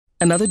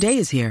Another day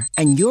is here,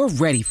 and you're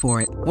ready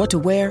for it. What to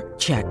wear?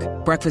 Check.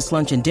 Breakfast,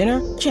 lunch, and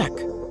dinner? Check.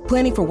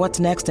 Planning for what's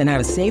next and how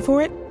to save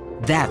for it?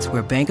 That's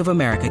where Bank of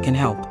America can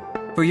help.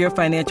 For your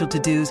financial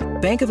to-dos,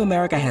 Bank of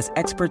America has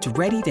experts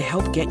ready to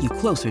help get you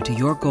closer to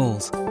your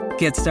goals.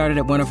 Get started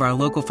at one of our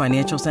local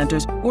financial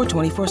centers or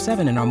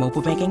 24/7 in our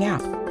mobile banking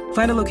app.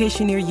 Find a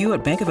location near you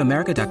at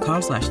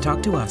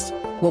bankofamerica.com/talktous.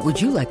 What would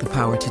you like the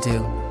power to do?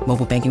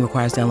 Mobile banking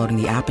requires downloading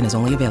the app and is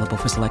only available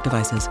for select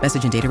devices.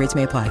 Message and data rates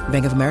may apply.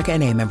 Bank of America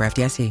N.A., member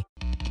FDIC.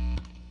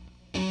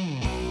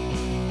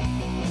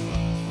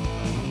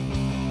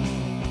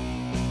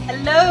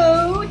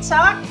 Hello,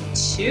 Talk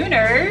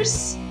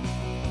Tuners.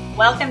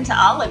 Welcome to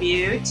all of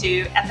you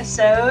to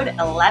episode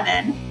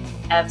 11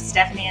 of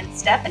Stephanie and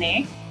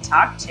Stephanie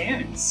Talk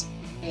Tunes.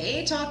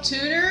 Hey, Talk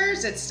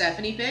Tuners. It's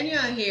Stephanie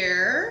Pena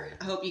here.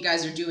 I hope you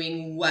guys are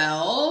doing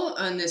well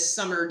on this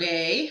summer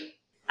day.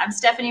 I'm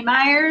Stephanie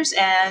Myers,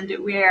 and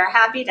we are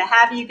happy to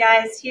have you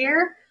guys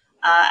here.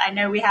 I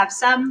know we have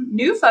some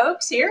new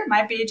folks here,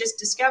 might be just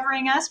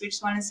discovering us. We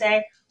just want to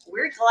say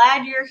we're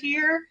glad you're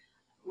here.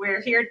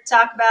 We're here to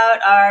talk about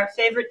our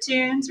favorite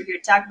tunes. We're here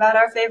to talk about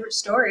our favorite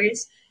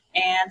stories.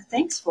 And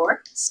thanks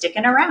for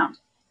sticking around.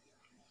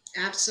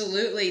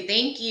 Absolutely.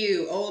 Thank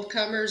you. Old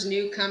comers,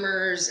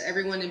 newcomers,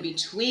 everyone in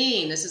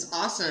between. This is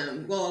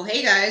awesome. Well,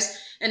 hey guys,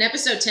 in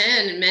episode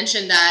 10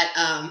 mentioned that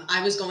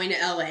I was going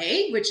to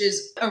LA, which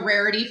is a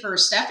rarity for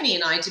Stephanie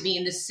and I to be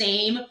in the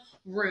same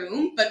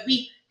room, but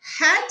we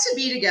had to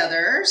be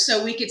together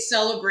so we could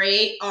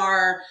celebrate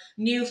our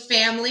new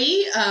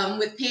family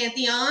with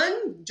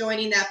Pantheon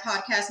joining that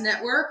podcast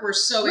network. We're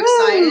so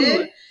excited.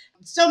 Woo!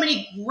 So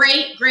many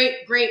great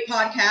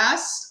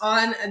podcasts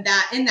on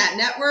that in that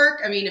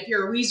network. I mean, if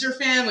you're a Weezer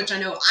fan, which I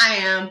know I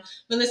am,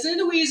 been listening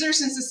to Weezer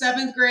since the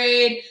 7th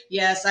grade.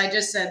 Yes, I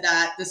just said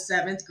that, the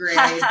 7th grade.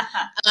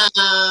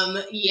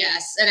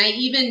 Yes, and I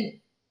even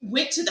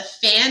went to the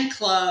fan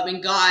club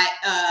and got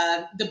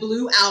the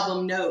Blue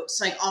album notes,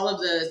 like all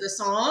of the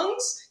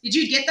songs. Did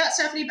you get that,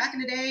 Stephanie, back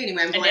in the day?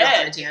 Anyway, I'm going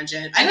off on a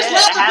tangent. I just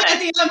love the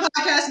Pantheon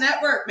Podcast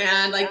Network,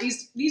 man. Like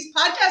these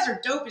podcasts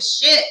are dope as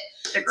shit.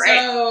 They're great.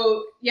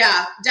 So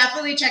yeah,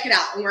 definitely check it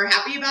out. And we're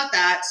happy about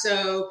that.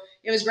 So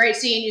it was great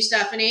seeing you,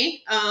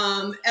 Stephanie.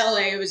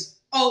 LA was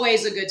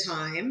always a good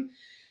time.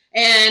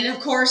 And of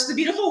course, the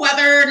beautiful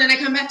weather. And then I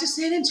come back to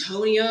San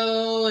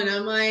Antonio and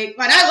I'm like,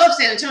 but I love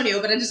San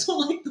Antonio, but I just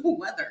don't like the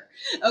weather.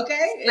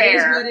 Okay? Fair. It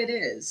is what it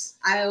is.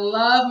 I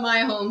love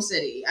my home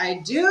city.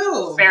 I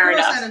do. Fair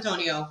enough. San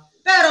Antonio.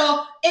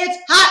 Pero it's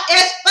hot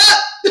as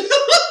fuck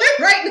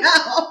right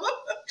now.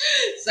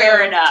 So,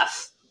 fair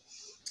enough.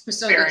 We're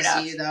so good to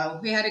see you, though.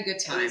 We had a good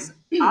time. It was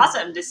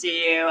awesome to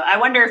see you. I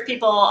wonder if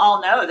people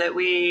all know that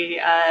we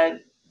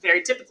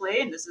very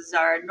typically, and this is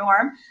our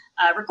norm,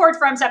 record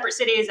from separate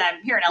cities.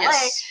 I'm here in LA.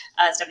 Yes.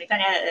 Stephanie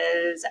Pena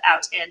is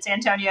out in San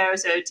Antonio.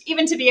 So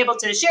even to be able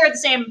to share the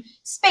same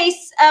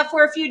space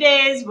for a few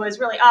days was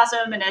really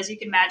awesome. And as you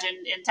can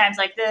imagine, in times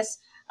like this,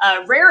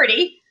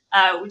 rarity,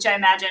 which I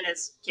imagine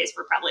is the case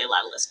for probably a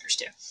lot of listeners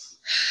too.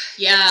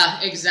 Yeah,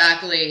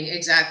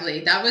 exactly.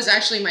 That was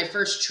actually my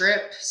first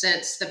trip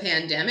since the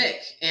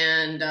pandemic.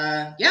 And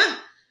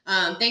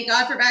thank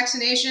God for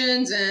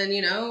vaccinations. And,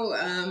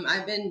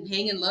 I've been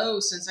hanging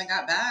low since I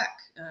got back.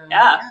 I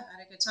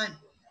had a good time.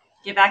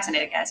 Get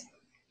vaccinated, guys.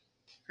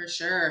 For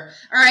sure.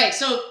 All right.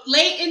 So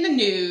lately in the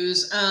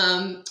news,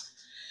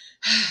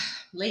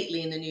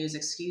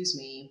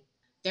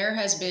 there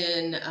has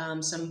been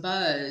some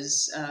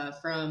buzz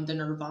from the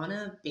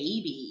Nirvana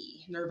baby.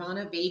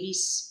 Nirvana baby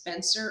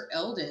Spencer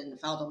Eldon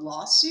filed a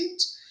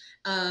lawsuit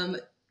on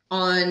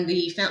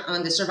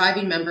the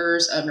surviving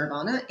members of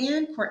Nirvana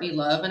and Courtney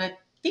Love, and I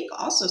think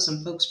also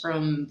some folks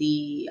from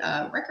the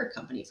record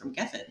company from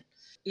Geffen.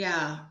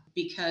 Yeah,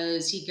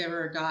 because he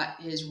never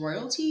got his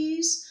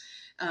royalties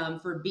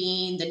for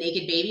being the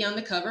naked baby on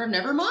the cover of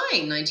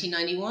Nevermind,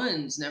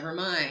 1991's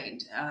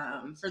Nevermind.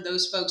 For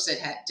those folks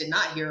that did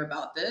not hear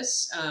about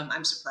this,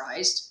 I'm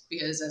surprised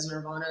because as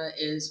Nirvana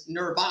is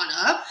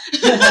Nirvana,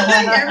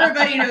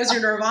 everybody knows who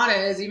Nirvana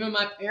is, even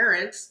my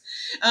parents,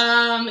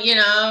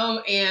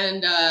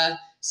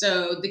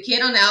 so the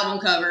kid on the album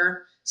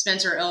cover,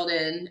 Spencer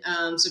Eldon,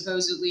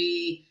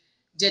 supposedly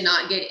did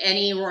not get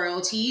any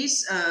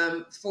royalties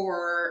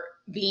for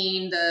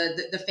being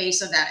the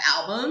face of that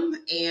album.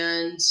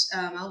 And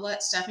I'll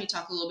let Stephanie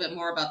talk a little bit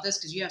more about this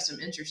because you have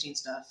some interesting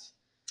stuff.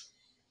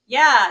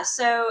 Yeah,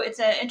 so it's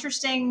an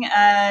interesting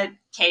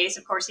case.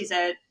 Of course, he's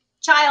a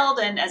child,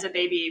 and as a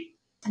baby,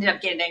 ended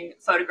up getting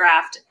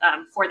photographed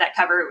for that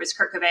cover. It was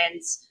Kurt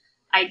Cobain's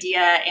idea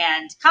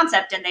and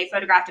concept, and they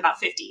photographed about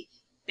 50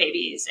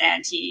 babies,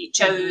 and he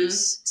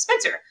chose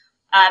Spencer.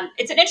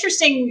 It's an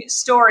interesting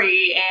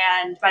story,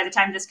 and by the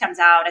time this comes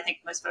out, I think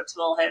most folks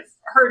will have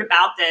heard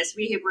about this.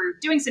 We were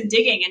doing some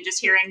digging and just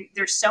hearing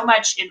there's so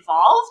much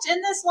involved in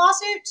this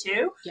lawsuit,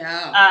 too.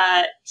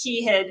 Yeah.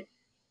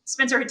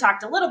 Spencer had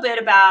talked a little bit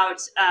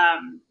about,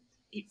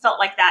 he felt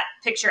like that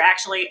picture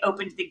actually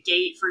opened the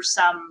gate for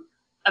some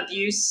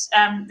abuse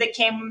that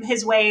came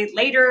his way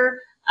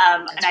later.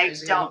 And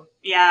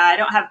I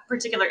don't have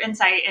particular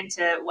insight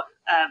into what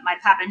might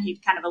have happened. He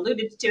kind of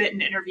alluded to it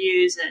in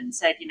interviews and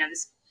said,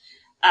 this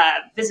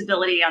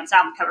visibility on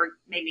sound cover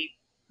made me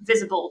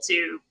visible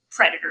to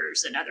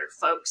predators and other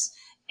folks.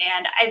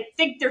 And I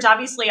think there's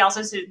obviously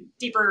also some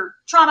deeper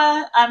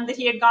trauma that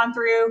he had gone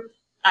through,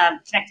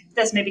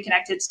 that's maybe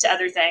connected to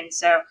other things.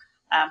 So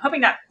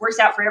hoping that works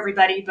out for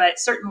everybody, but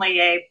certainly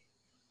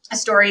a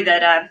story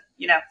that,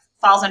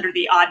 falls under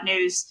the odd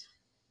news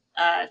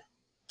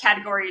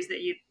categories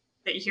that you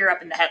hear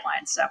up in the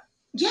headlines. So.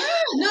 Yeah,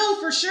 no,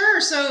 for sure.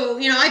 So,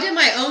 I did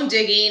my own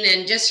digging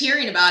and just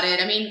hearing about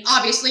it. I mean,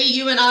 obviously,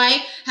 you and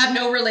I have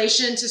no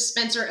relation to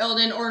Spencer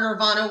Elden or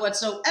Nirvana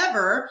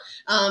whatsoever.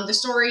 The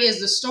story is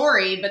the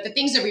story, but the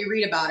things that we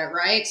read about it,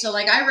 right? So,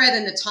 like, I read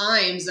in the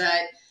Times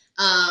that,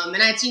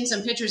 and I'd seen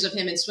some pictures of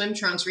him in swim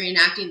trunks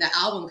reenacting the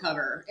album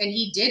cover, and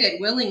he did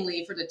it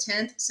willingly for the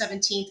 10th,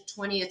 17th,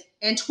 20th,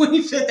 and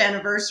 25th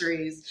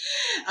anniversaries.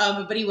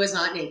 But he was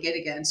not naked,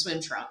 again,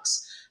 swim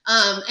trunks.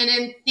 And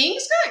then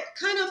things got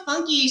kind of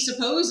funky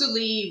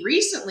supposedly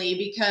recently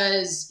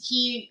because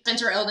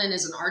Spencer Elden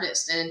is an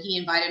artist and he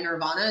invited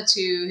Nirvana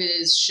to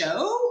his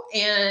show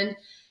and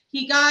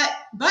he got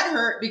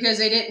butthurt because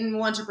they didn't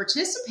want to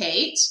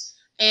participate.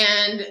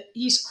 And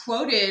he's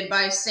quoted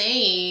by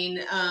saying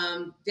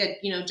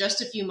that,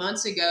 just a few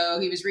months ago,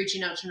 he was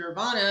reaching out to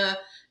Nirvana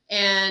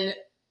and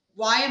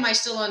why am I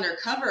still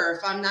undercover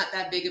if I'm not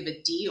that big of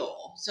a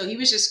deal? So he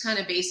was just kind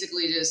of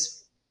basically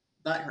just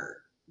butthurt.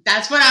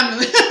 That's what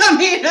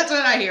that's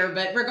what I hear.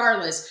 But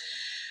regardless,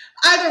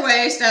 either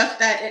way, Steph,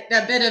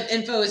 that bit of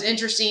info is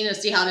interesting to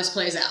see how this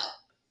plays out.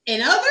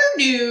 In other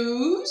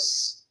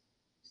news,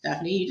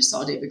 Stephanie, you just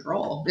saw David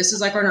Grohl. This is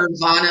like our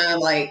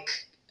Nirvana,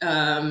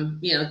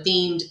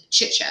 themed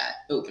chit chat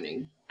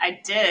opening. I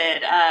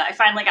did. I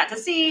finally got to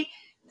see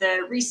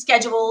the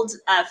rescheduled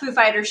Foo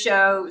Fighters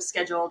show. It was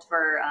scheduled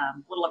for a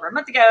little over a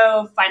month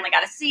ago. Finally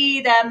got to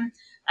see them.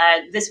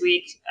 This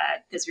week,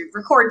 because we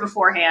record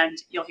beforehand.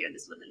 You'll hear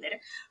this a little bit later.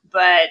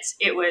 But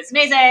it was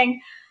amazing.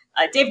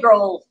 Dave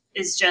Grohl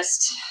is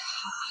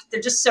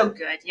they're just so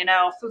good.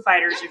 Foo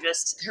Fighters are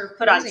just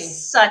put on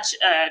such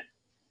an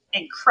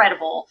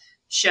incredible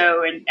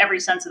show in every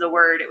sense of the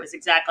word. It was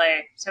exactly what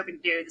I was hoping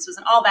to do. This was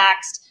an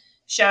all-vaxxed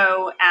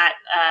show at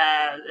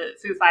the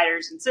Foo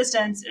Fighters'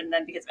 insistence. And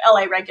then because of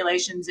LA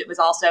regulations, it was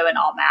also an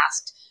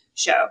all-masked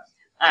show.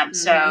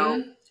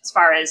 So as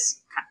far as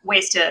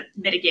ways to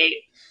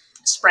mitigate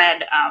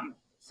spread,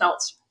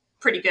 felt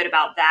pretty good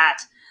about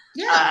that.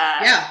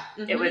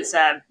 It was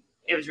a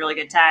really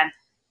good time.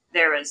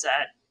 There was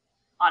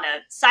on a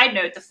side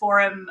note, the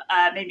forum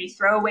made me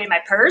throw away my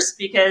purse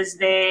because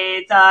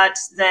they thought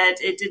that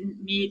it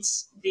didn't meet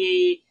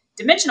the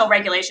dimensional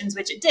regulations,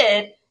 which it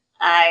did.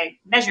 I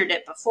measured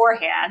it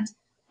beforehand.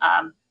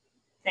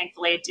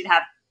 Thankfully, it did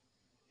have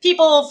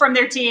people from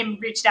their team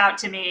reached out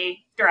to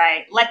me after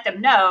I let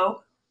them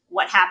know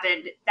what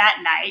happened that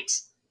night.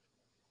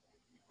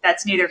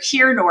 That's neither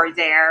here nor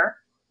there.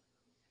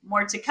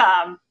 More to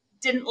come.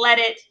 Didn't let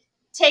it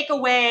take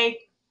away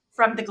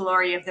from the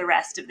glory of the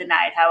rest of the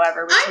night,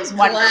 however, which was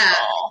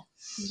wonderful.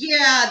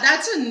 Yeah,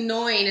 that's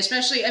annoying,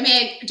 especially,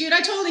 dude,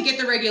 I totally get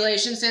the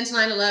regulations since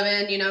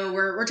 9/11.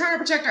 We're trying to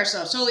protect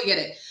ourselves. Totally get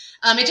it.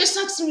 It just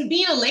sucks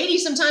being a lady.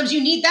 Sometimes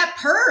you need that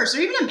purse, or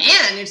even a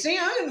man. You're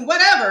saying,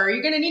 whatever.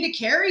 You're going to need to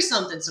carry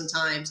something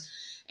sometimes.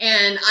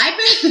 And I've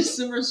been in a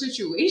similar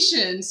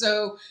situation.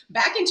 So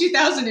back in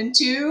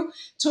 2002,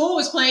 Tool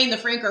was playing the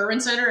Frank Erwin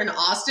Center in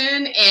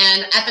Austin.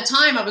 And at the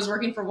time, I was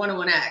working for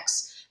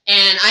 101X.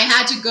 And I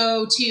had to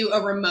go to I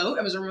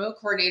was a remote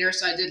coordinator.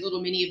 So I did little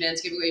mini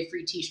events, give away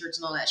free t-shirts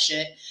and all that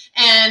shit.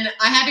 And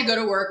I had to go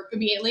to work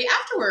immediately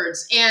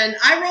afterwards. And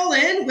I roll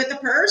in with the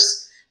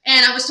purse.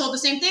 And I was told the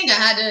same thing. I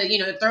had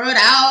to, throw it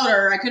out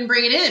or I couldn't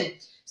bring it in.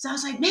 So I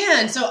was like,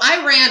 man, so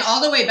I ran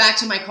all the way back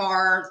to my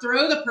car,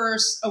 throw the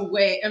purse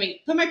away.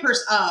 Put my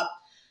purse up,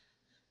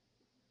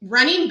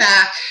 running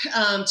back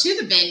to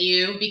the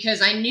venue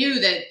because I knew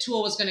that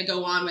Tool was going to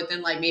go on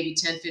within maybe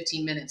 10,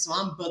 15 minutes. So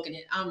I'm booking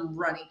it. I'm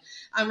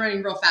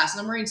running real fast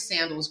and I'm wearing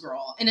sandals,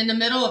 girl. And in the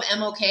middle of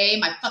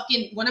MLK,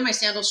 one of my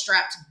sandal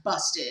straps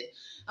busted.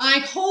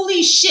 I'm like,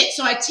 holy shit.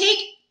 So I take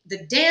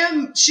the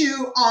damn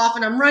shoe off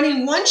and I'm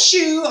running one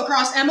shoe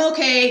across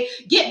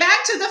MLK, get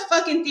back to the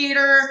fucking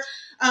theater,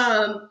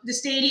 the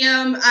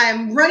stadium.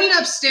 I'm running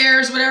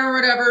upstairs,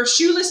 whatever.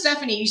 Shoeless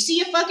Stephanie. You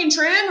see a fucking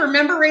trend?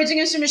 Remember Rage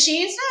Against the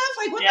Machine stuff?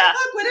 What the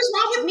fuck? What is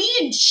wrong with me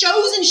and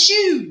shows and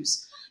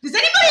shoes? Does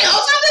anybody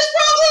else have this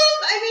problem?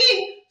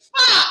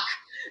 Fuck.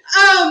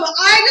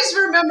 I just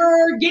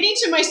remember getting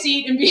to my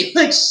seat and being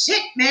like,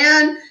 shit,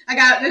 man, I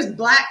got this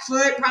black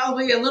foot,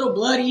 probably a little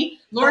bloody.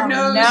 Lord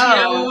knows,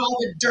 all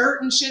the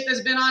dirt and shit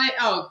that's been on it.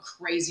 Oh,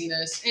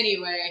 craziness.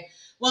 Anyway.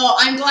 Well,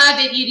 I'm glad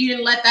that you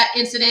didn't let that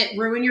incident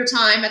ruin your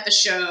time at the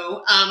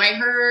show. I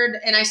heard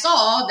and I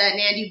saw that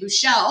Nandi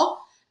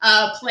Bushell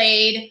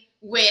played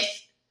with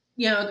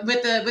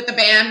the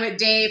band with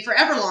Dave for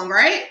Everlong,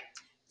 right?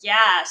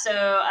 Yeah.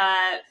 So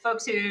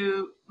folks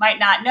who might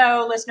not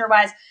know,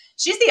 listener-wise,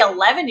 she's the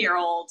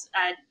 11-year-old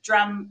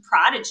drum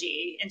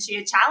prodigy, and she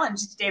had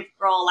challenged Dave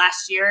Grohl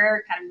last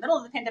year, kind of middle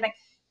of the pandemic,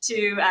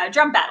 to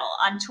drum battle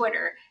on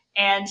Twitter.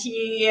 And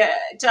he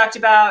talked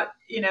about,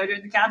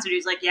 during the concert, he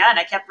was like, yeah, and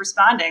I kept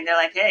responding. They're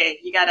like, hey,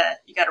 you got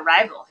a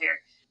rival here.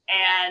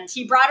 And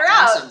he brought her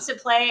out to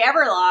play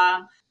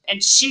Everlong.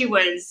 And she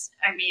was,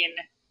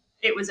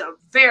 it was a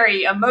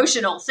very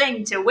emotional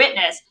thing to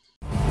witness.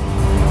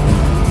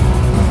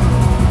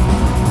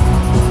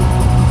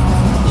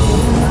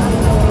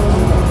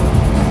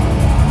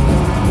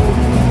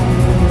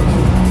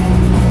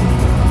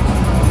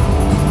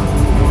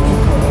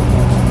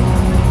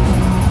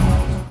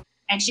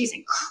 And she's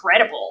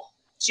incredible.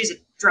 She's a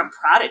drum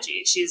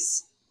prodigy.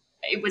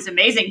 It was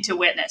amazing to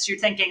witness. You're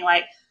thinking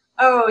like,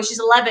 oh, she's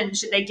 11.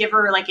 Should they give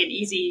her like an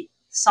easy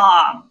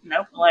song?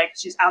 Nope. Like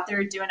she's out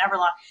there doing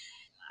Everlong.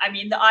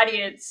 The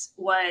audience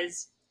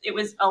was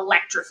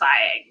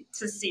electrifying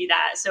to see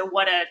that. So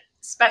what a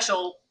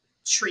special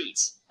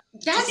treat.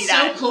 That's to see so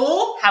that.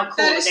 Cool. How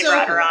cool that they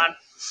brought her on.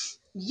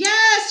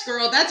 Yes,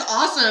 girl, that's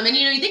awesome. And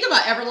you think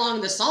about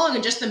Everlong, the song,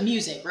 and just the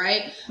music,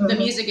 right? Mm-hmm. The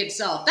music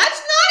itself.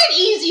 That's not an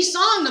easy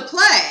song to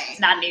play.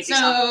 It's not an easy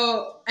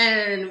song.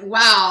 And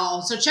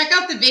wow. So check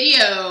out the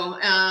video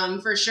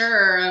for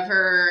sure of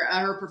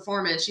her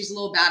performance. She's a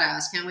little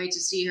badass. Can't wait to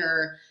see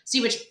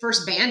which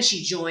first band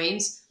she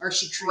joins or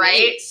she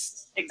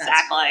creates. Right.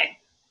 Exactly.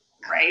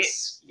 Right.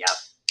 Yep.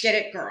 Get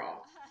it,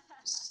 girl.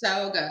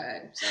 So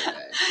good.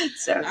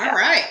 So good. All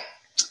right.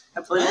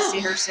 Hopefully we'll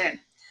see her soon.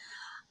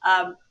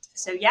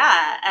 So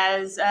yeah,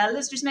 as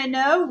listeners may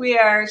know, we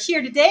are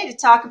here today to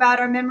talk about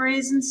our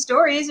memories and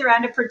stories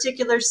around a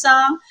particular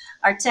song.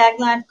 Our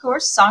tagline, of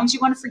course, songs you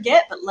want to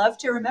forget but love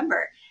to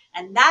remember.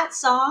 And that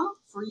song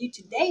for you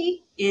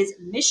today is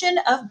Mission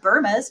of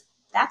Burma's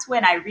That's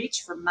When I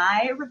Reach for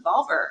My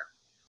Revolver.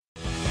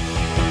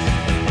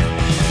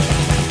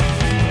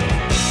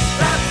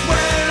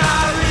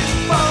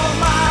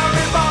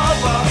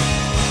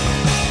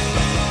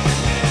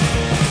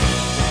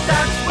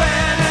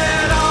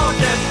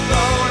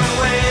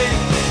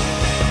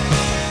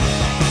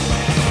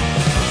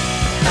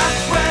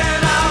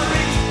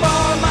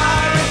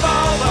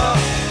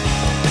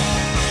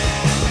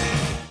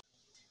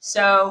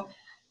 So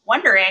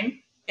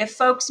wondering if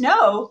folks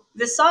know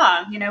this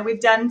song. We've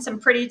done some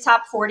pretty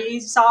top 40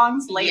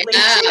 songs lately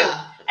too.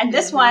 And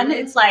this one,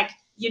 it's like,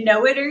 you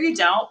know it or you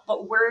don't,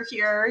 but we're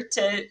here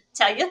to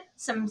tell you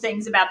some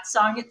things about the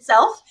song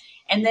itself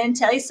and then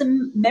tell you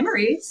some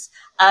memories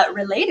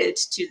related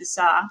to the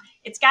song.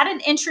 It's got an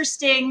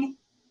interesting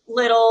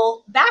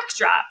little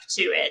backdrop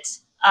to it.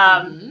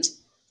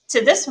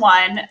 To this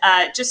one,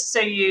 just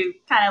so you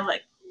kind of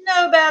like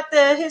know about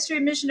the history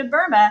of Mission of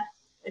Burma,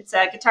 it's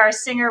a guitarist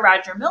singer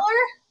Roger Miller,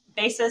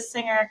 bassist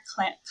singer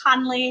Clint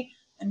Conley,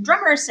 and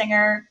drummer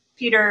singer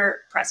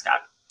Peter Prescott.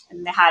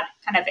 And they had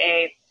kind of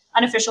a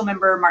unofficial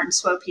member, Martin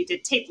Swope. He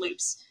did tape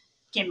loops,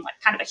 became like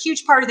kind of a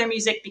huge part of their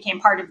music, became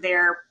part of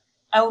their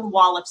own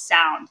wall of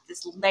sound,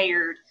 this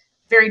layered,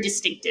 very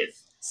distinctive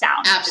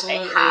sound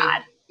Absolutely. That they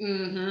had.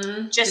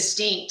 Mm-hmm. Just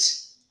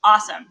distinct.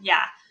 Awesome.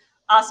 Yeah.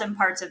 Awesome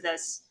parts of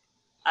this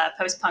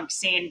post-punk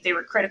scene. They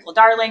were critical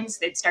darlings.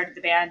 They'd started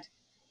the band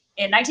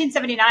in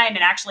 1979 and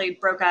actually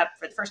broke up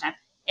for the first time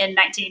in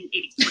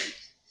 1983.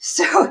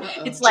 So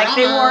it's like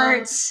they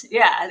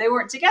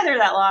weren't together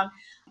that long.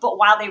 But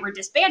while they were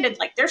disbanded,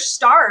 like their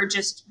star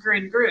just grew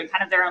and grew, and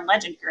kind of their own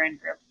legend grew and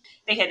grew.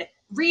 They had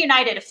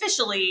reunited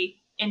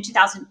officially in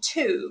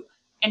 2002.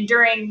 And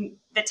during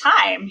the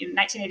time,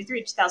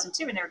 1983 to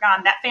 2002, when they were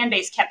gone, that fan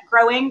base kept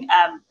growing.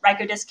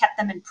 Rykodisc kept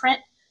them in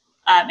print.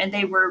 And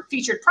they were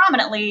featured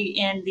prominently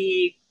in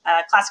the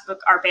classic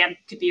book, Our Band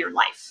Could Be Your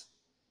Life.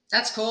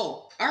 That's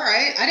cool. All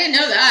right. I didn't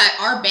know that.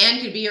 Our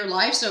Band Could Be Your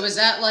Life. So is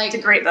that like... It's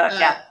a great book,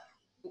 yeah.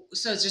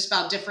 So it's just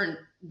about different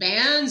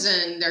bands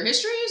and their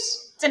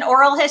histories? It's an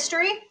oral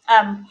history.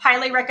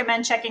 Highly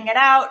recommend checking it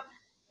out.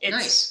 It's,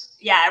 nice.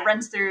 Yeah, it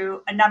runs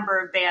through a number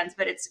of bands,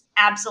 but it's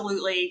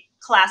absolutely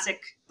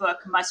classic book,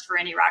 must for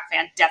any rock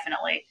fan.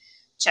 Definitely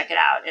check it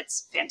out.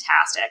 It's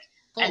fantastic.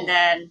 Cool. And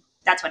then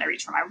That's When I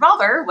Reach for My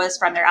Revolver was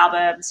from their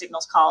album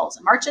Signals, Calls,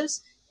 and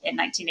Marches in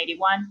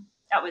 1981.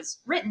 That was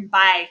written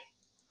by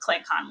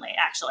Clint Conley,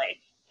 actually.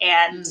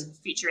 And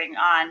featuring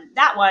on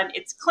that one,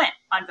 it's Clint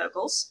on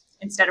vocals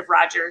instead of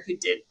Roger, who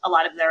did a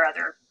lot of their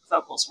other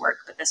vocals work.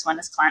 But this one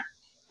is Clint.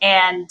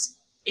 And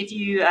if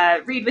you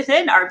read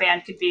within Our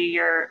Band Could Be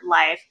Your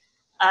Life,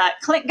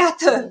 Clint got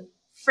the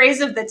phrase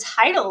of the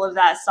title of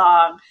that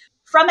song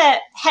from a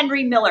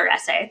Henry Miller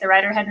essay, the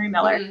writer Henry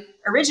Miller,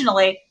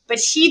 originally. But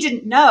he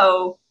didn't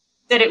know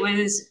that it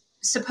was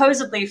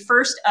supposedly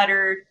first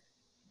uttered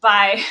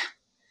by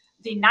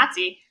the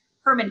Nazi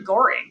Hermann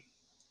Göring.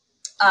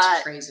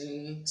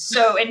 Crazy.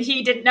 So, and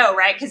he didn't know,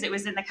 right? Because it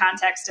was in the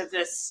context of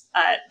this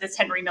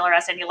Henry Miller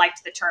essay, and he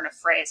liked the turn of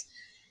phrase.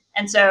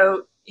 And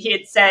so he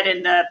had said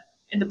in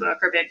the book,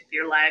 Our Band Could Be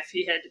Your Life,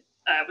 he had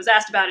was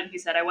asked about it, and he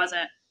said, I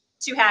wasn't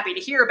too happy to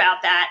hear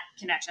about that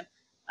connection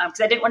because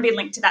I didn't want to be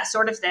linked to that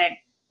sort of thing.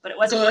 but it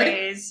was a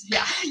phrase.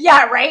 Yeah.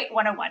 Yeah. Right.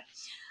 101.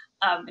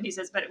 And he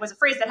says, but it was a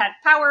phrase that had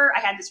power. I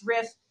had this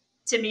riff.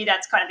 To me,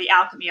 that's kind of the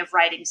alchemy of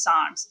writing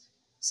songs.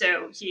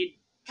 So he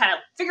kind of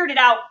figured it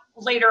out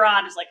later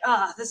on. It's like,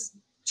 this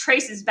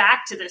traces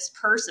back to this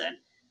person.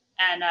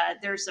 And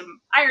there's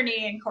some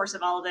irony in course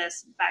of all of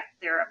this. In fact,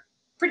 they're a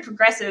pretty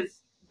progressive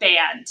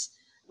band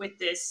with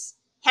this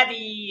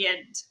heavy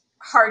and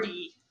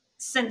hearty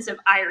sense of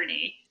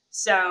irony.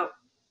 So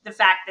the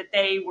fact that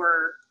they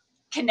were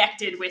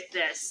connected with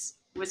this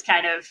was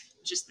kind of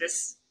just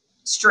this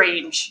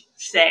strange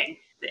thing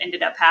that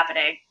ended up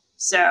happening.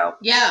 So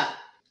yeah,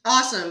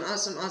 awesome.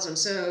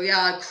 So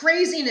yeah,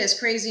 craziness.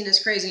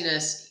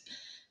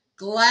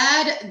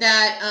 Glad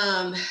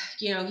that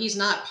he's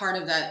not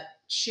part of that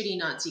shitty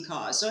Nazi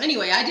cause. So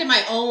anyway, I did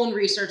my own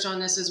research on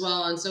this as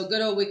well, and so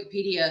good old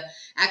Wikipedia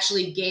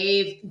actually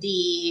gave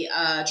the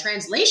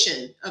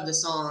translation of the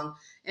song,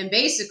 and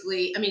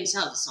basically, it's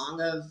not the song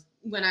of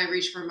When I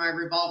Reach for My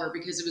Revolver,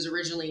 because it was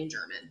originally in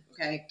German.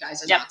 Okay,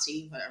 guy's a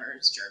Nazi, whatever,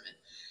 it's German.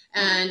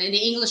 And in the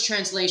English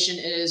translation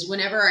is,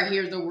 whenever I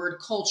hear the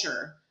word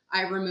culture,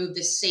 I remove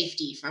the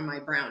safety from my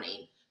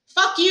browning.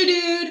 Fuck you,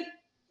 dude.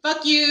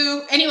 Fuck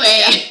you.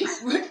 Anyway,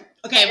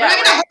 okay, we're not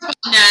going to harp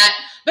on that,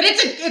 but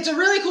it's a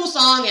really cool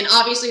song, and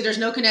obviously there's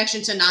no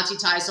connection to Nazi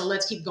ties, so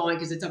let's keep going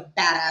because it's a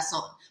badass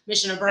song.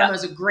 Mission of Burma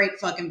is a great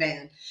fucking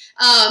band.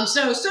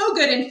 So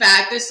good, in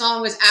fact, this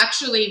song was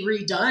actually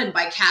redone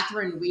by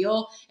Catherine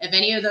Wheel. If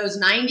any of those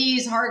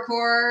 90s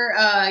hardcore,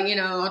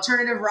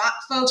 alternative rock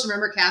folks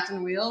remember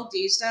Catherine Wheel,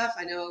 do stuff?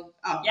 I know.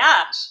 Oh,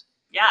 yeah.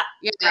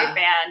 Great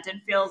band,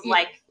 and feels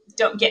like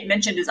don't get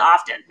mentioned as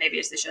often, maybe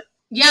as they should.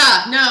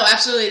 Yeah, no,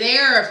 absolutely. They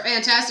are a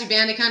fantastic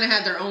band. They kind of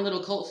had their own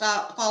little cult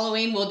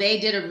following. Well, they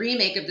did a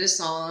remake of this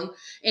song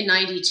in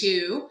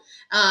 92.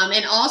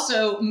 And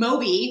also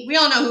Moby. We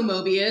all know who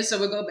Moby is, so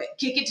we'll go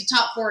kick it to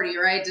top 40,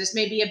 right? This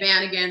may be a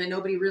band again that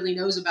nobody really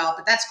knows about,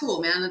 but that's cool,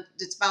 man.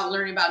 It's about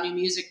learning about new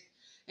music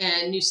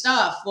and new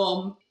stuff.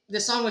 Well, the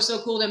song was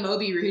so cool that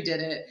Moby redid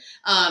it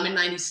in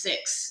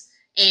 96.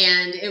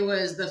 And it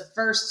was the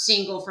first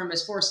single from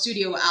his fourth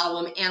studio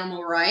album,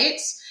 Animal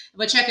Rights.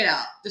 But check it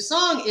out. The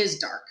song is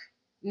dark.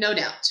 No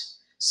doubt.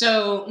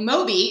 So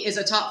Moby is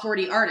a top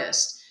 40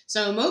 artist.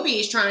 So Moby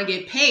is trying to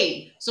get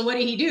paid. So what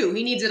did he do?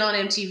 He needs it on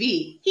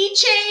MTV. He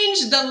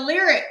changed the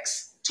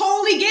lyrics.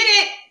 Totally get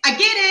it. I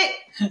get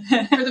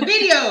it. For the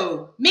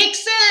video.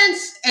 Makes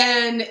sense.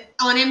 And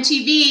on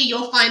MTV,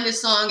 you'll find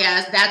this song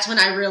as That's When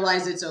I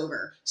Realize It's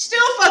Over.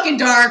 Still fucking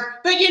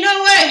dark, but you know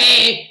what?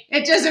 Hey,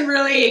 it doesn't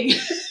really...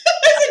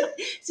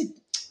 it's a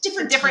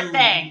different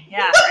thing.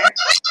 Yeah. Right?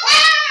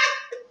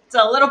 It's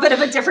a little bit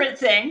of a different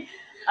thing.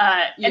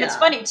 And it's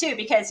funny too,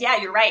 because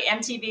you're right.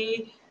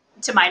 MTV,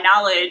 to my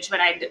knowledge, when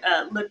I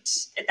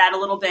looked at that a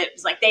little bit, it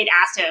was like, they'd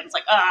asked him, it's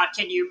like,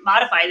 can you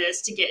modify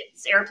this to get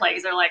this airplay?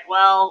 Because they're like,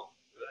 well,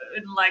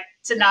 like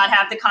to not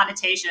have the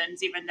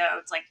connotations, even though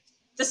it's like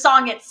the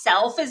song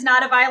itself is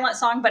not a violent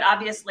song, but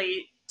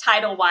obviously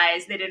title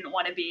wise, they didn't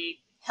want to be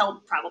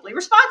held probably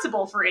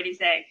responsible for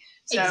anything.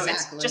 So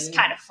It's just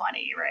kind of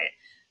funny, right?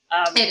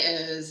 It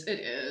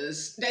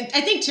is.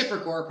 I think Tipper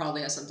Gore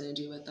probably has something to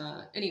do with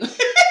that. Anyway.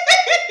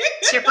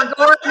 Tipper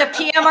Gore and the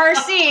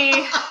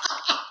PMRC.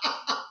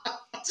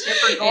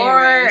 Tipper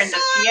Gore and the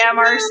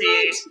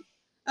PMRC.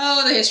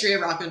 Oh, the history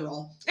of rock and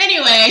roll.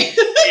 Anyway.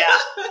 Yeah.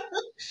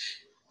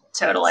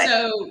 Totally.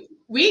 So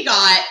we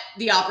got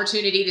the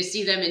opportunity to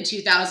see them in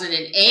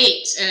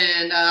 2008,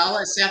 and I'll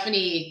let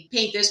Stephanie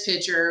paint this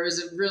picture. It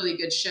was a really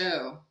good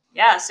show.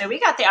 Yeah, so we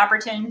got the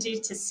opportunity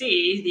to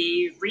see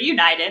the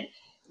reunited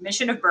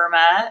Mission of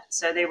Burma.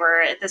 So they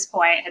were, at this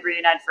point, had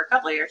reunited for a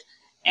couple of years.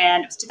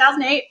 And it was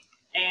 2008.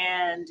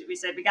 And we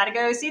said, we got to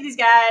go see these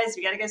guys.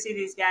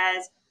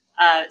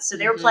 So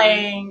they were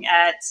playing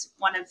at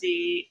one of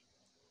the,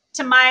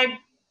 to my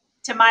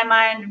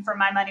mind and for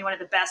my money, one of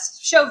the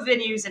best show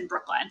venues in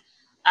Brooklyn,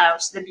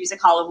 which is the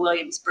Music Hall of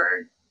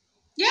Williamsburg.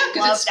 Yeah,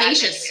 because it's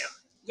spacious.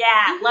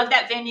 Yeah, love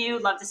that venue.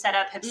 Love the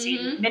setup. Have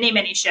seen many,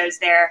 many shows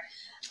there.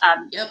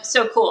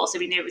 So cool. So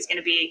we knew it was going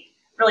to be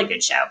a really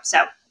good show.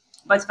 So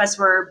both of us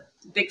were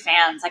big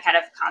fans. I kind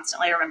of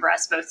constantly remember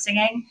us both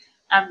singing.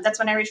 That's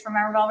When I Reach for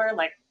My Revolver,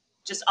 like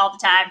just all the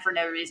time for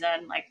no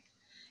reason, like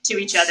to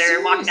each other,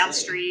 seriously, walking down the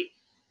street.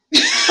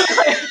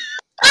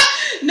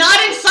 Not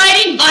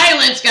inciting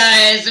violence,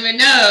 guys. I mean,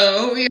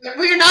 no,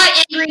 we're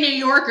not angry New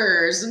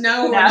Yorkers.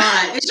 No, we're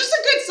not. It's just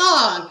a good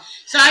song.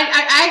 So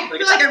I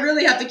feel like I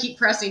really have to keep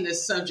pressing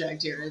this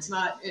subject here. It's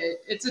not,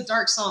 it's a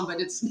dark song, but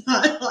it's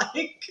not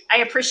like. I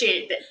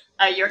appreciate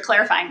that you're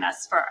clarifying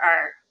this for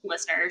our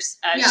listeners.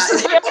 They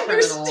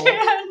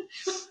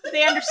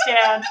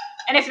understand.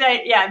 And if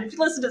you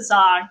listen to the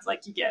song, it's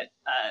like you get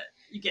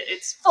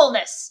its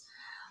fullness.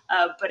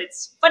 But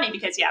it's funny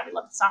because we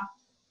love the song.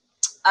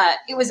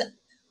 It was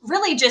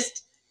really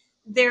just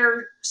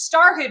their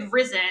star had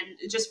risen,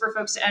 just for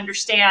folks to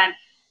understand,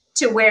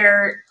 to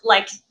where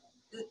like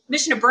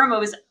Mission of Burma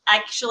was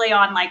actually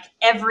on like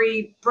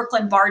every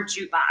Brooklyn bar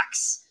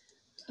jukebox.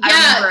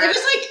 Yeah, it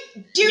was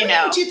like during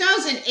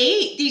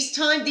 2008.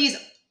 These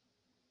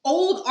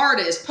old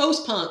artists,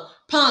 post-punk,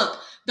 punk,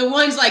 the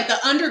ones like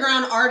the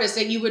underground artists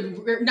that you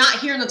would not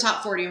hear in the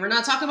top 40. We're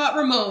not talking about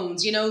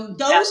Ramones, you know,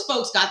 those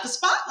folks got the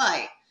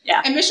spotlight.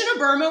 Yeah. And Mission of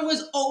Burma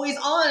was always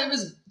on. It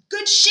was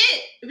good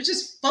shit. It was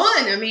just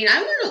fun. I mean,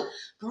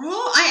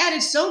 I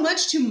added so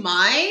much to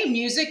my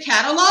music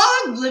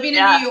catalog living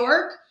in New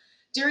York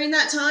during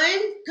that time.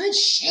 Good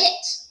shit.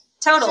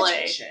 Totally. Such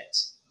good shit.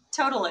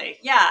 Totally.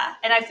 Yeah.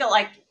 And I feel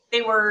like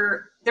they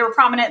were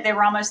prominent. They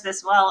were almost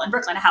this, well, in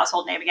Brooklyn, a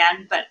household name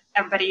again, but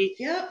everybody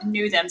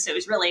knew them. So it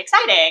was really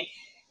exciting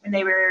when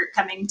they were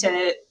coming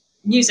to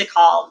music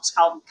hall, which is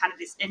called kind of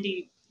this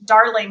indie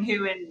darling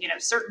who in, you know,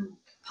 certain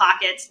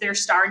pockets, their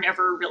star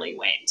never really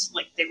waned.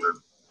 Like they were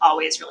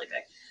always really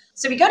big.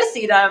 So we go to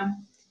see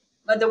them.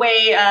 But the way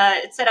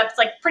it's set up, it's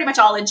like pretty much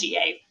all a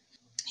GA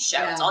show.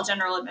 Yeah. It's all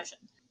general admission.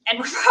 And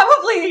we're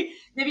probably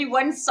maybe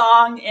one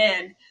song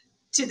in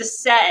to the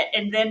set.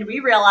 And then we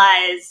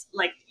realize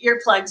like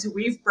earplugs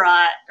we've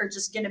brought are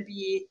just going to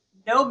be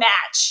no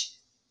match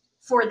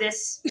for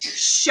this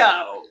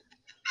show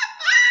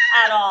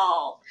at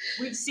all.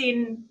 We've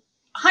seen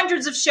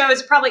hundreds of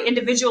shows, probably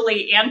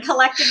individually and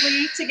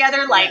collectively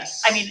together. Like,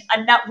 I mean,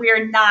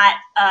 we're not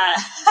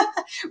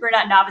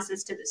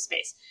novices to this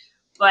space.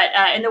 But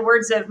in the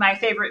words of my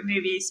favorite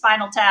movie,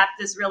 Spinal Tap,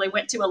 this really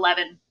went to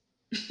 11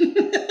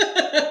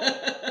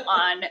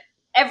 on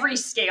every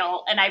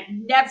scale. And I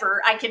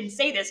can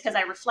say this because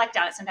I reflect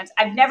on it sometimes,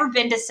 I've never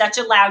been to such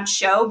a loud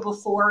show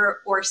before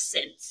or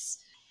since.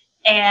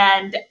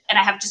 And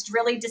I have just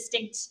really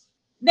distinct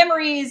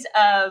memories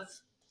of,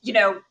 you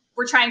know,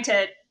 we're trying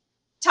to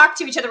talk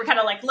to each other. We're kind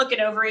of like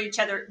looking over each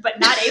other, but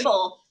not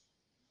able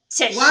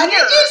to hear. What did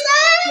you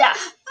say? Yeah.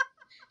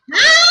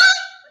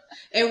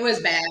 It was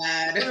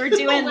bad. We were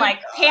doing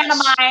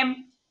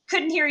pantomime,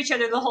 couldn't hear each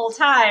other the whole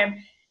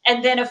time.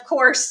 And then, of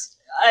course,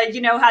 you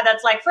know how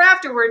that's like for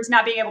afterwards,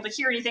 not being able to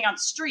hear anything on the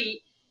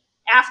street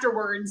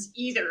afterwards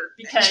either,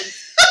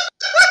 because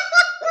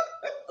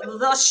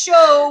the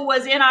show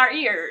was in our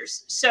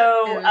ears.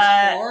 So it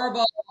was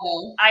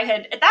horrible. I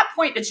had, at that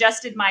point,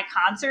 adjusted my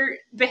concert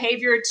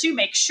behavior to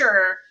make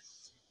sure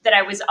that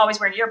I was always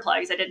wearing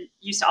earplugs. I didn't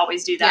used to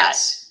always do that.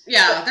 Yes.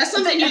 Yeah, that's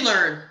something you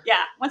learn.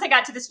 Yeah. Once I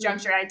got to this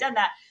juncture, I had done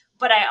that.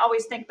 But I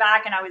always think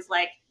back and I was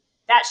like,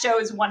 that show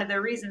is one of the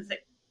reasons that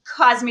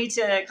caused me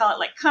to call it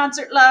like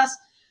concert loss,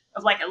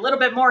 of like a little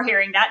bit more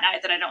hearing that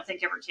night that I don't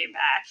think ever came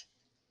back.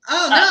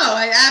 Oh, no,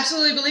 I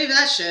absolutely believe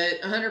that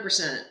shit.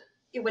 100%.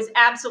 It was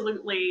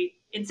absolutely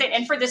insane.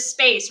 And for this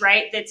space,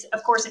 right, that's,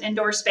 of course, an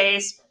indoor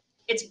space.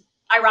 It's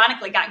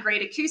ironically got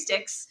great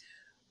acoustics,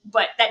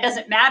 but that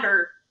doesn't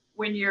matter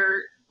when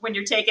you're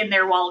taking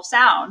their wall of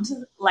sound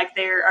like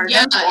there are.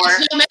 Yeah,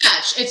 it's no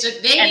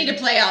match. They need to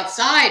play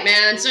outside,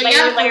 man. So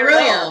for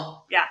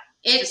real. Yeah.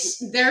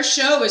 Their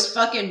show is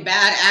fucking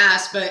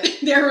badass, but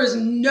there was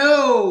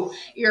no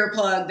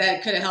earplug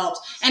that could have helped.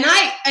 And honestly,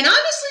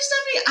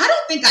 Stephanie, I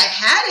don't think I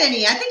had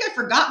any. I think I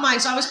forgot mine,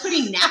 so I was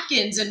putting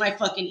napkins in my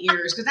fucking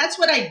ears because that's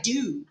what I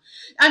do.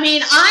 I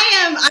mean,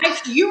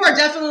 you are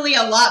definitely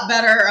a lot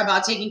better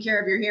about taking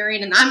care of your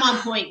hearing, and I'm on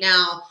point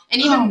now.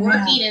 And even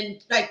working in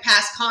like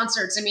past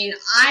concerts, I mean,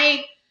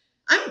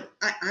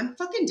 I'm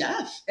fucking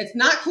deaf. It's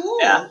not cool.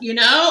 Yeah. You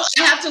know,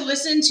 I have to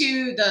listen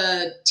to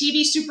the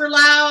TV super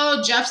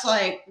loud. Jeff's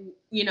like,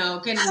 you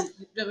know, I'm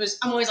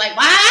always like,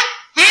 what?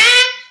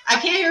 Huh? I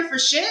can't hear for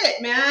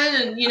shit,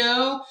 man. And, you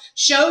know,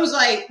 shows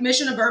like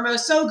Mission of Burma,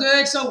 so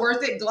good, so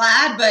worth it,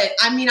 glad. But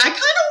I mean, I kind of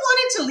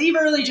wanted to leave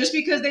early just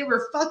because they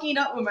were fucking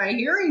up with my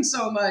hearing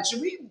so much.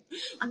 We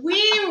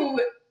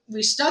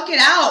stuck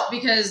it out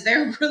because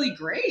they're really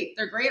great.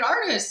 They're great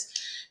artists.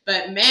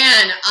 But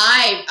man,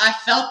 I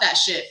felt that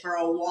shit for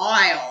a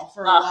while.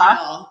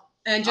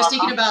 And just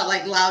thinking about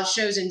like loud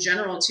shows in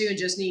general too, in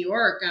just New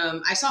York.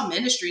 I saw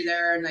Ministry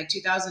there in like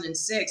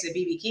 2006 at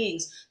BB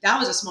King's. That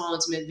was a small,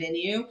 intimate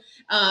venue.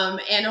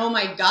 And oh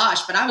my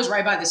gosh, but I was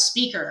right by the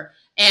speaker.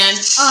 And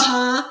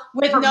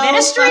with no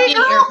fucking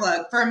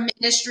earplug for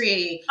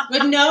Ministry,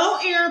 with no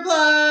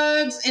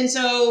earplugs. And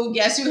so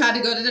guess who had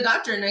to go to the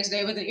doctor the next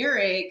day with an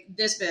earache?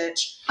 This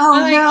bitch.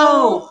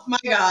 Oh my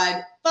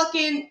God.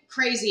 Fucking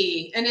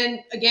crazy. And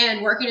then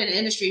again, working in an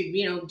industry,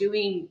 you know,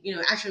 doing, you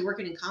know, actually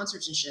working in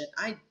concerts and shit.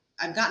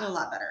 I've gotten a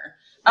lot better.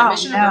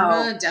 Mission of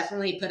Burma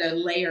definitely put a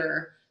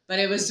layer, but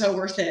it was so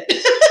worth it.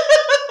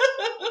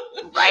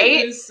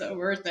 Right? It was so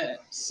worth it.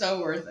 So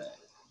worth it.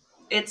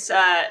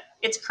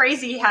 It's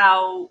crazy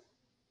how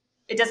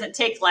it doesn't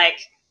take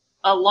like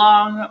a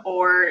long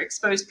or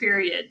exposed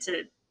period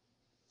to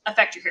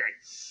affect your hearing.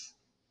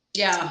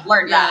 Yeah.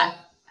 Learned that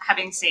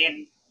having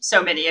seen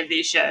so many of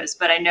these shows,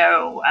 but I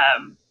know,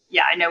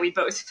 I know we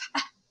both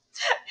have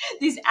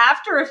these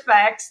after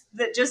effects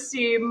that just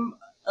seem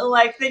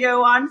like they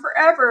go on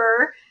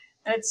forever,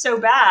 and it's so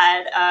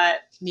bad.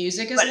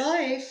 Music is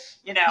life.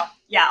 You know,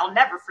 I'll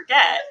never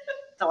forget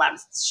the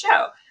last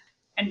show.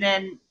 And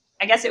then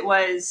I guess it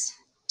was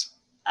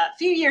a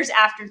few years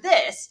after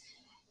this,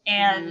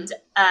 and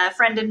a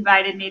friend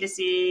invited me to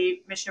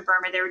see Mission of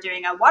Burma. They were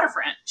doing a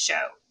waterfront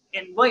show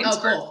in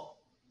Williamsburg. Oh,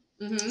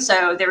 cool. Mm-hmm.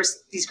 So there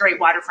was these great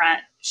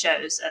waterfront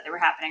shows that were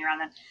happening around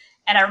then.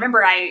 And I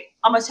remember I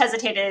almost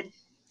hesitated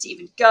to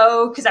even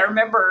go because I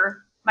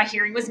remember my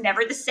hearing was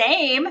never the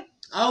same.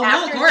 Oh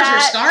no, of course you're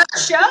scarred.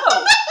 Show,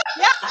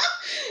 yeah,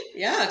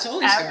 yeah,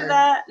 totally after scarred.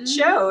 that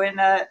show in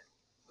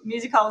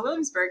Music Hall of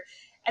Williamsburg,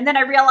 and then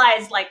I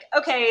realized like,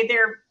 okay,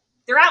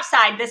 they're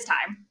outside this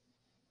time,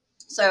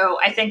 so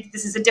I think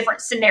this is a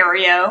different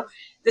scenario.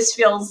 This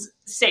feels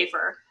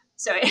safer.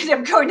 So I ended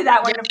up going to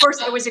that one. And of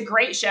course, it was a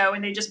great show,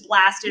 and they just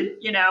blasted,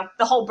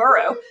 the whole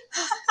borough.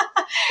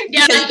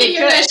 Yeah, they could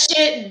hear that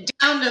shit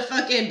down to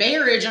fucking Bay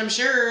Ridge, I'm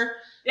sure.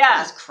 Yeah.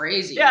 That's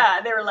crazy.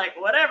 Yeah, they were like,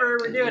 whatever,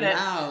 we're doing it.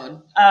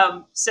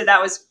 So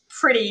that was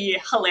pretty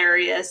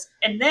hilarious.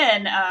 And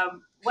then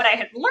what I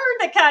had learned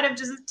that kind of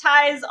just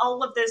ties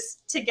all of this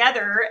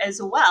together as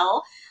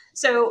well.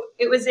 So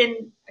it was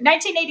in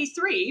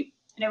 1983,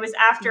 and it was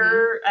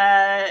after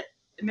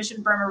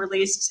Mission Burma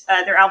released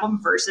their album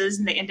Verses,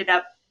 and they ended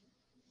up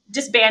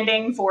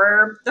disbanding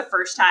for the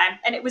first time,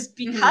 and it was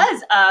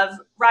because of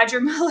Roger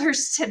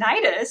Miller's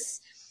tinnitus,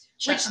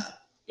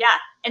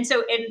 and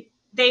so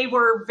they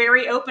were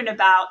very open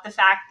about the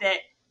fact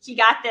that he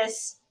got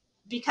this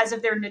because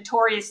of their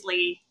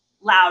notoriously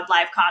loud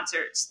live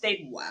concerts.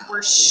 They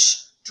were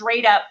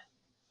straight up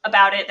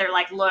about it. They're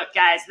like, look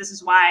guys, this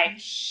is why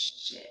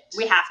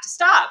we have to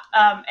stop.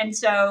 And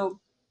so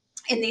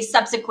in these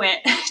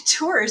subsequent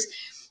tours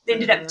they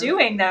ended up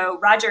doing, though,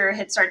 Roger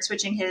had started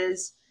switching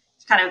his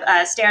kind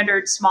of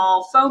standard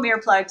small foam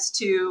earplugs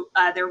to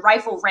their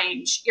rifle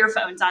range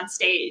earphones on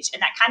stage.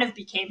 And that kind of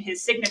became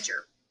his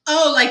signature.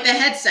 Oh, like the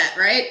headset,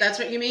 right? That's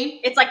what you mean?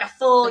 It's like a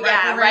full,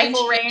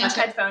 rifle range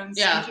headphones.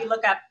 Yeah. And if you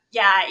look up,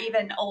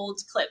 even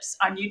old clips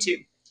on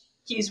YouTube,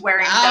 he's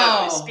wearing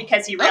those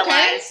because he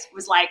realized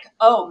was like,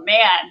 oh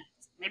man,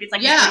 maybe it's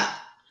like a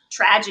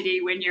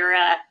tragedy when your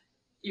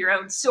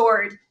own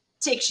sword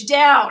takes you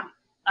down.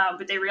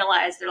 But they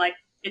realized, they're like,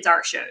 it's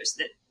our shows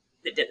that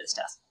did this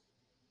to us.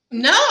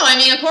 No, I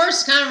mean, of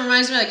course, it kind of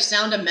reminds me of like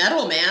Sound of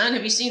Metal, man.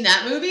 Have you seen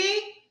that movie?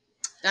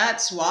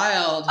 That's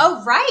wild.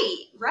 Oh,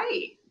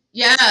 right.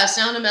 Yeah,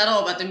 Sound of Metal,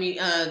 about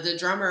the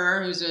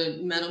drummer who's a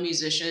metal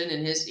musician,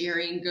 and his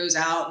earring goes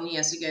out and he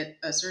has to get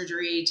a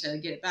surgery to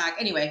get it back.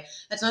 Anyway,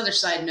 that's another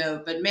side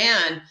note. But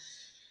man,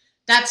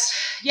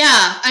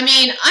 I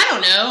mean, I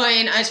don't know. I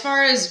mean, as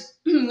far as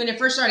when I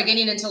first started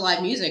getting into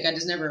live music, I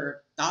just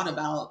never thought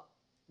about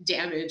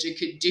damage it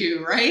could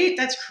do, right?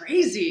 That's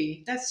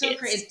crazy. That's so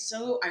crazy. It's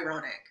so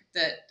ironic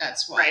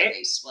that's why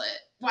they split.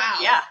 Wow.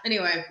 Yeah.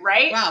 Anyway.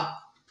 Right? Wow.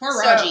 Poor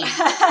Raji.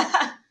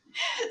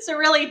 So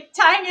really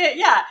tied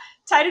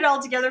it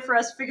all together for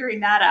us,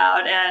 figuring that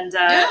out. And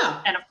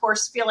of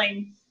course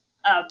feeling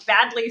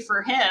badly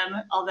for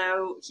him,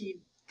 although he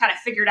kind of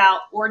figured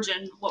out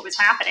what was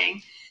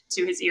happening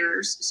to his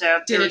ears.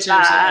 So did it to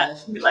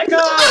himself. Be like,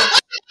 oh,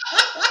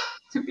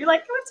 be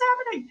like, what's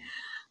happening?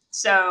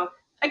 So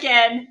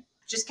again,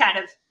 just kind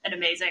of an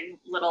amazing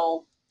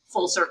little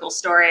full circle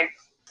story.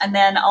 And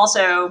then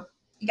also,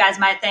 you guys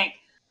might think,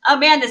 oh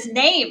man, this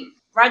name,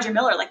 Roger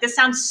Miller, like this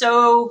sounds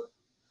so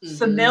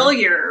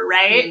familiar,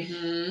 right?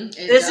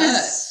 This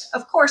is,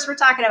 of course, we're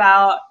talking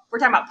about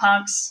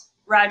Punk's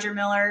Roger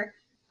Miller.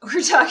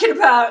 We're talking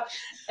about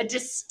a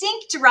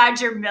distinct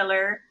Roger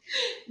Miller,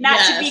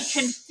 not to be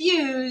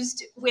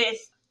confused with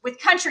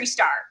country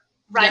star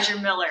Roger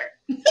Miller.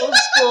 Old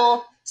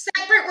school.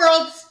 Separate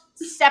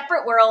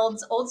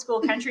worlds, old school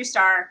country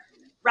star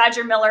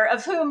Roger Miller,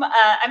 of whom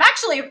I'm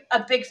actually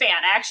a big fan.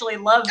 I actually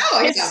love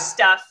his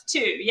stuff too.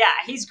 Yeah,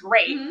 he's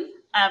great.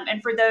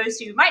 And for those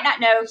who might not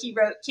know, he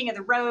wrote King of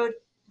the Road,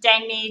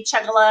 Dang Me,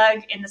 Chug-a-Lug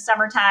in the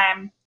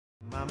Summertime.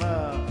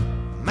 Mama,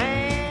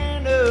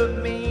 man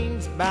of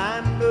means,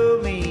 by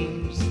no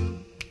means,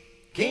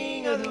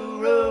 King of the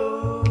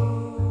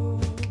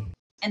Road.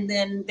 And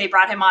then they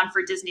brought him on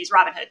for Disney's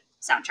Robin Hood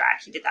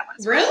soundtrack. He did that one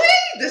as well. Really?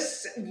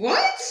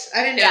 What?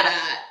 I didn't know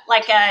that.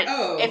 Like,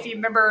 if you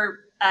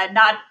remember,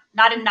 Not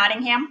in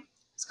Nottingham,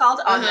 it's called,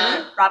 on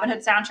the Robin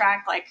Hood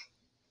soundtrack. Like,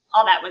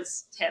 all that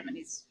was him, and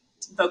he's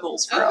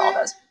vocals for all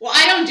those. Well,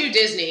 I don't do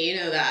Disney, you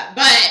know that,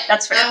 but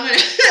that's fair. I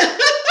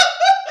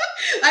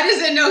just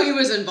didn't know he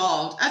was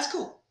involved. That's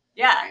cool.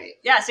 Yeah,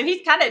 yeah. So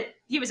he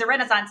was a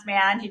Renaissance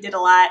man. He did a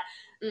lot.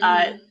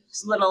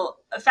 Just a little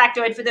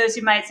factoid for those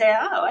who might say,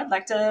 "Oh, I'd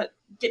like to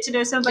get to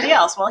know somebody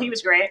else." Well, he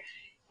was great.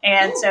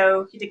 And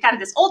so he did kind of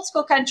this old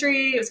school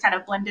country. It was kind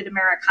of blended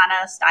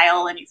Americana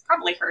style, and you've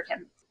probably heard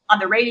him on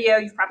the radio.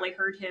 You've probably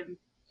heard him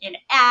in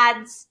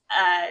ads.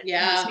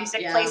 His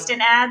music placed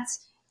in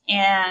ads.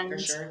 And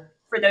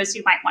for those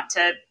who might want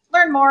to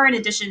learn more, in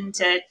addition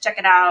to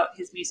checking out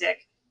his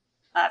music,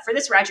 for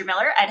this Roger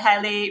Miller, I'd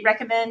highly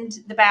recommend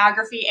the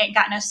biography Ain't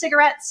Got No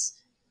Cigarettes.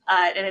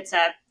 And it's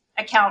a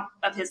account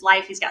of his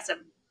life. He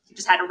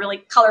just had a really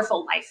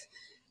colorful life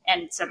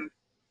and some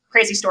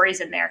crazy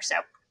stories in there.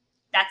 So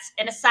that's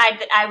an aside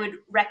that I would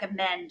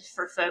recommend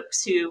for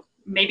folks who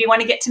maybe want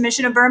to get to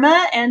Mission of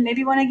Burma and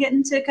maybe want to get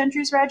into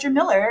country's Roger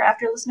Miller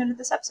after listening to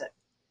this episode.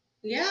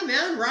 Yeah,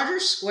 man. Roger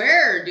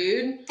Square,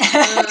 dude.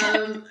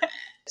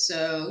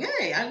 So,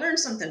 yay. I learned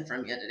something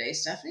from you today,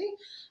 Stephanie.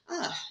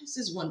 This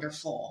is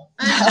wonderful.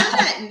 And on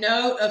that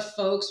note of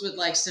folks with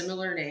like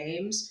similar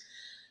names,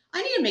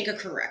 I need to make a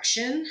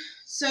correction.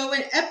 So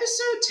in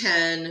episode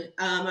 10,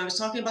 I was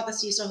talking about the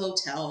Cecil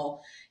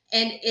Hotel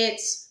and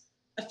its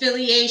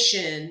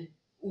affiliation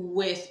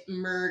with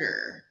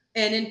murder,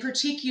 and in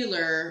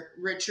particular,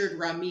 Richard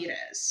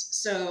Ramirez.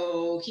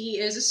 So he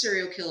is a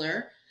serial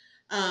killer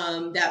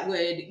that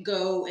would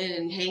go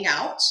and hang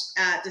out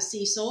at the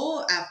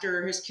Cecil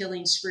after his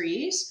killing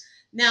sprees.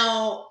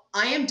 Now,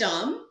 I am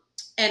dumb,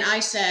 and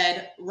I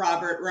said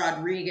Robert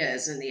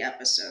Rodriguez in the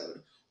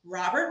episode.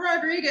 Robert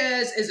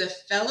Rodriguez is a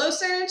fellow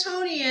San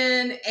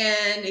Antonian,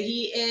 and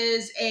he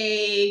is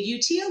a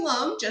UT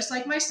alum, just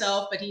like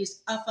myself, but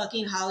he's a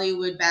fucking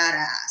Hollywood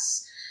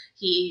badass.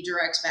 He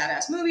directs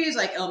badass movies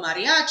like El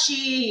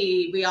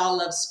Mariachi. We all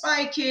love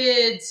Spy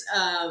Kids.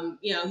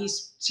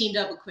 He's teamed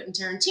up with Quentin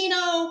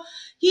Tarantino.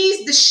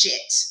 He's the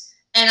shit.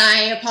 And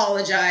I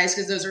apologize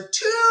because those are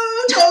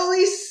two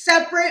totally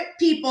separate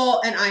people,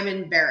 and I'm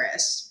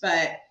embarrassed.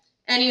 But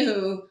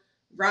anywho,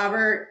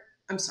 Robert,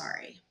 I'm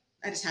sorry.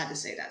 I just had to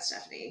say that,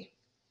 Stephanie.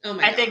 Oh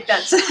my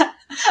gosh.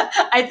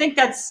 I think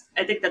that's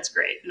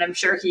great, and I'm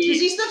sure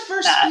he's the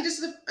first. He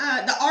does the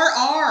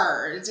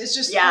RR. It's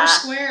just R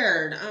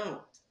squared.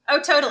 Oh,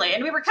 totally.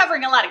 And we were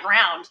covering a lot of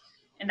ground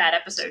in that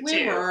episode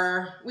too.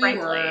 We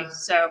were.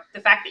 So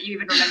the fact that you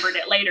even remembered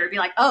it later, be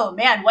like, oh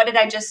man, what did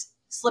I just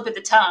slip of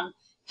the tongue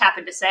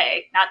happen to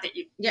say? Not that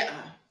you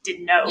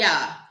didn't know.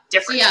 Yeah.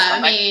 Different. So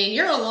I mean,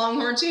 you're a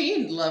Longhorn too.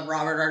 You love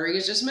Robert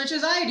Rodriguez just as much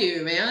as I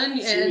do, man.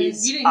 And you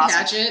didn't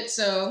catch it,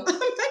 so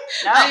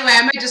Anyway,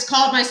 I might just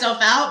call myself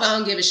out, but I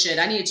don't give a shit.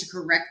 I needed to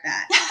correct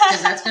that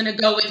because that's going to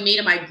go with me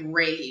to my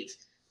grave.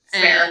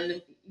 Fair.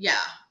 And yeah,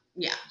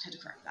 I had to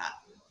correct that.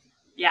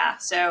 Yeah,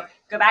 so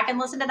go back and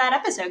listen to that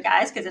episode,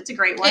 guys, because it's a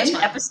great one.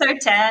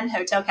 Episode 10,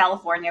 Hotel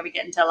California. We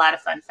get into a lot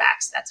of fun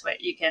facts. That's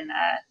what you can,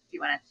 if you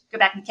want to go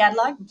back in the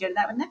catalog, you can go to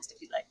that one next if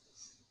you'd like.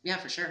 Yeah,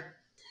 for sure.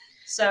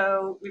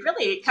 So we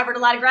really covered a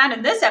lot of ground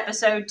in this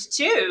episode,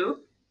 too.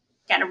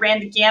 Kind of ran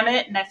the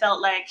gamut, and I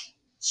felt like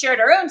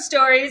shared our own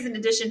stories in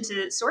addition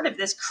to sort of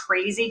this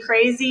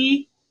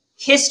crazy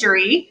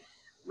history.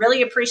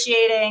 Really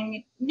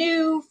appreciating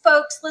new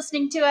folks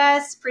listening to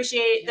us.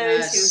 Appreciate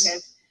those who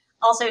have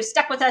also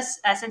stuck with us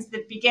since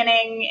the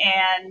beginning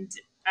and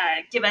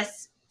give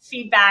us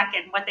feedback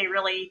and what they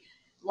really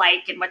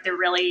like and what they're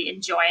really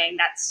enjoying.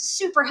 That's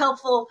super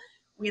helpful.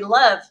 We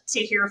love to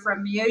hear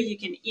from you. You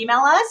can email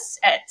us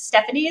at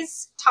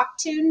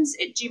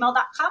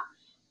stephaniestalktunes@gmail.com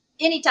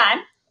anytime,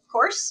 of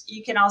course.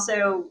 You can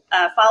also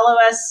follow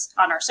us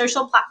on our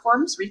social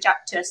platforms. Reach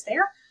out to us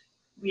there.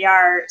 We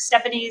are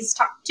Stephanie's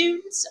Talk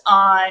Tunes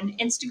on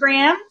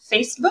Instagram,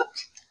 Facebook,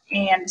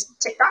 and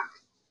TikTok.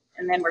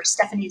 And then we're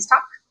Stephanie's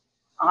Talk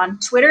on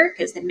Twitter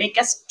because they make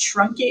us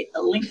truncate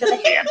the length of the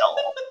handle.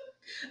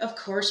 Of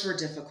course we're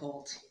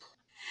difficult.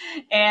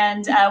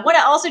 And I want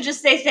to also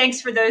just say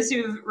thanks for those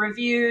who've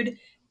reviewed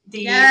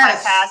the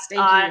podcast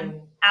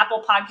on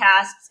Apple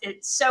Podcasts.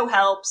 It so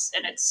helps,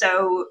 and it's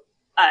so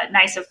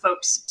nice of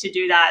folks to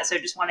do that. So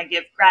just want to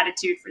give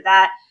gratitude for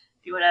that.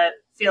 If you want to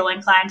feel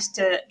inclined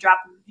to drop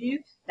a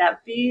review, that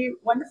would be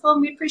wonderful,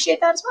 and we appreciate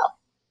that as well.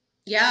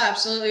 Yeah,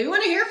 absolutely. We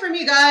want to hear from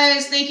you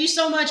guys. Thank you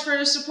so much for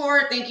the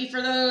support. Thank you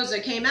for those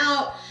that came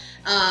out.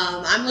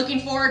 I'm looking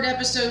forward to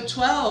episode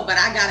 12, but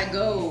I gotta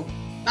go.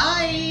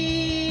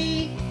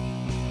 Bye.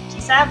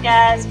 Peace out,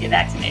 guys. Get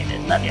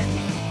vaccinated. Love you.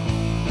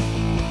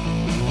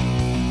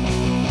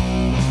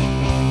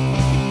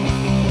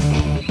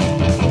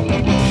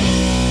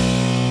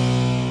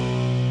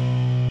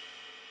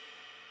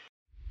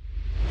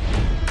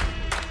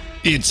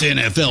 It's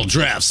NFL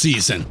draft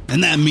season,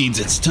 and that means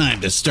it's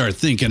time to start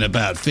thinking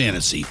about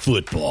fantasy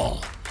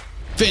football.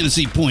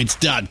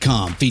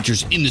 FantasyPoints.com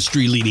features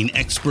industry-leading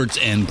experts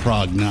and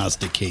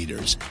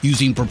prognosticators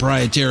using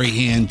proprietary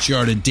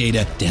hand-charted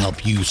data to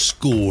help you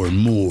score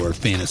more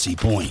fantasy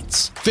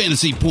points.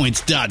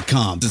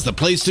 FantasyPoints.com is the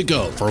place to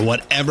go for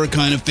whatever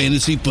kind of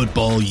fantasy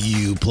football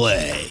you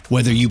play.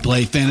 Whether you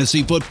play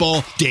fantasy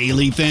football,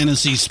 daily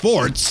fantasy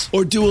sports,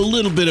 or do a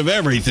little bit of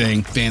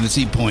everything,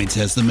 Fantasy Points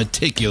has the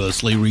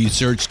meticulously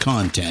researched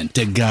content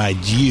to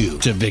guide you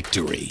to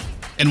victory.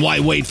 And why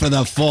wait for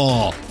the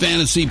fall?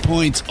 Fantasy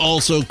Points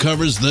also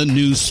covers the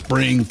new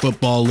spring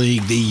football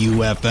league, the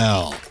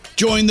UFL.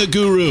 Join the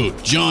guru,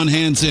 John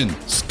Hansen,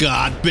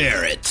 Scott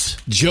Barrett,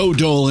 Joe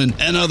Dolan,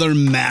 and other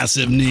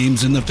massive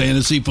names in the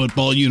fantasy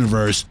football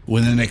universe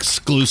with an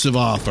exclusive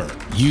offer.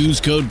 Use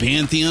code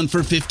Pantheon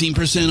for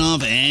 15%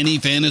 off any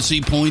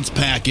Fantasy Points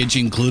package,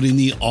 including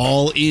the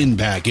all-in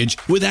package,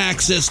 with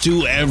access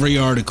to every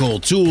article,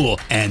 tool,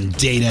 and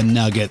data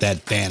nugget that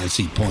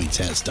Fantasy Points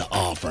has to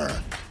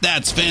offer.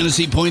 That's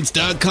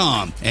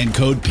FantasyPoints.com and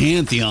code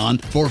Pantheon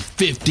for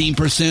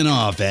 15%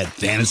 off at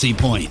Fantasy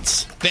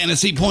Points.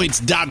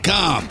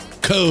 FantasyPoints.com,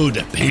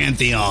 code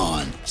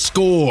Pantheon.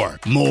 Score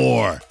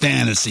more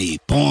fantasy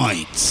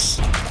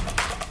points.